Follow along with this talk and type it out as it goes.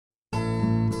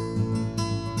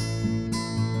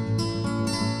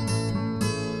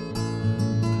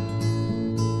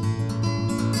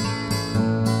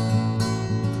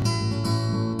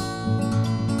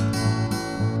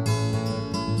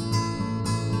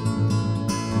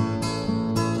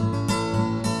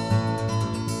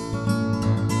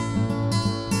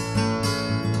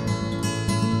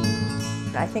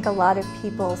think a lot of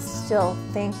people still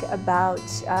think about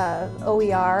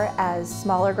OER as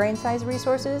smaller grain size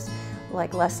resources,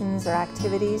 like lessons or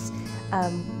activities.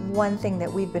 One thing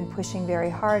that we've been pushing very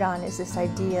hard on is this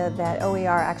idea that OER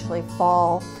actually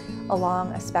fall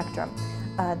along a spectrum.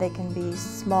 They can be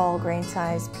small grain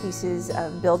size pieces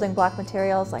of building block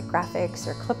materials like graphics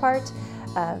or clip art.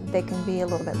 They can be a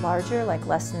little bit larger, like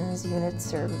lessons,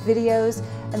 units, or videos,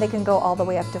 and they can go all the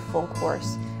way up to full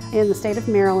course. In the state of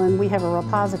Maryland, we have a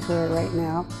repository right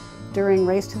now. During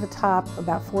Race to the Top,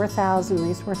 about 4,000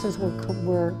 resources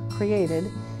were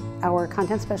created. Our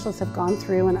content specialists have gone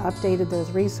through and updated those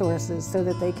resources so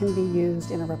that they can be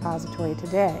used in a repository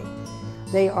today.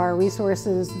 They are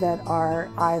resources that are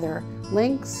either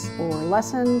links or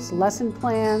lessons, lesson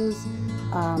plans,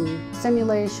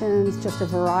 simulations, just a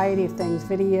variety of things,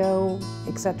 video,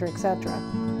 etc., etc.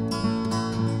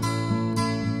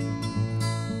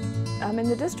 In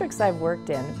the districts I've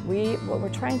worked in, what we're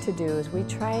trying to do is we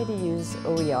try to use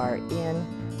OER in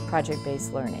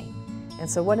project-based learning. And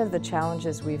so one of the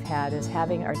challenges we've had is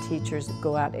having our teachers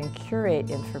go out and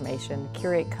curate information,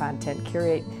 curate content,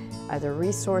 curate either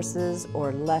resources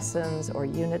or lessons or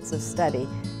units of study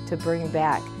to bring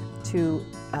back to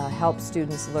help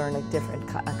students learn a different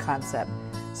concept.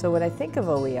 So when I think of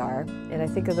OER, and I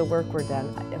think of the work we're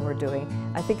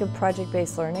doing, I think of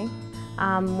project-based learning.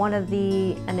 One of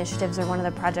the initiatives or one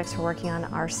of the projects we're working on,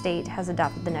 our state has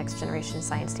adopted the next generation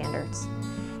science standards.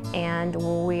 And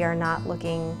we are not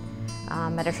looking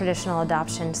at a traditional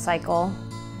adoption cycle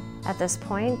at this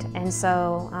point. And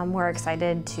so we're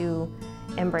excited to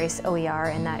embrace OER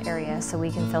in that area so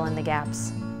we can fill in the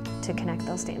gaps to connect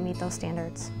those, meet those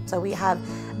standards. So we have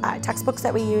textbooks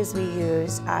that we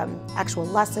use actual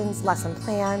lessons, lesson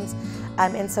plans,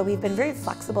 and so we've been very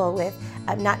flexible with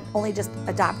not only just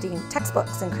adopting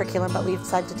textbooks and curriculum, but we've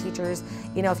said to teachers,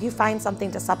 you know, if you find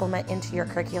something to supplement into your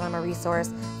curriculum or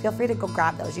resource, feel free to go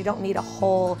grab those. You don't need a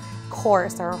whole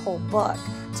course or a whole book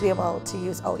to be able to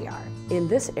use OER. In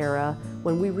this era,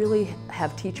 when we really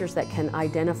have teachers that can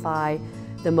identify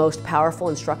the most powerful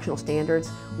instructional standards,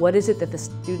 what is it that the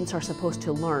students are supposed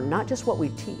to learn? Not just what we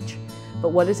teach, but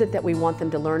what is it that we want them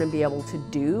to learn and be able to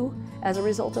do as a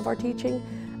result of our teaching?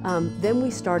 Then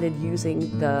we started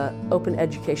using the open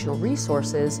educational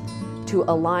resources to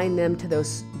align them to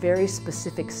those very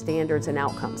specific standards and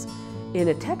outcomes. In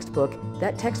a textbook,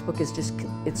 that textbook is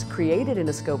it's created in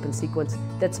a scope and sequence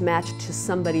that's matched to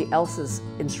somebody else's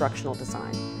instructional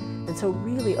design. And so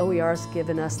really OER has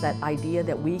given us that idea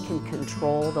that we can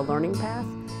control the learning path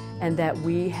and that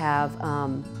we have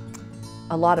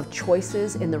a lot of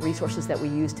choices in the resources that we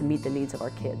use to meet the needs of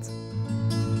our kids.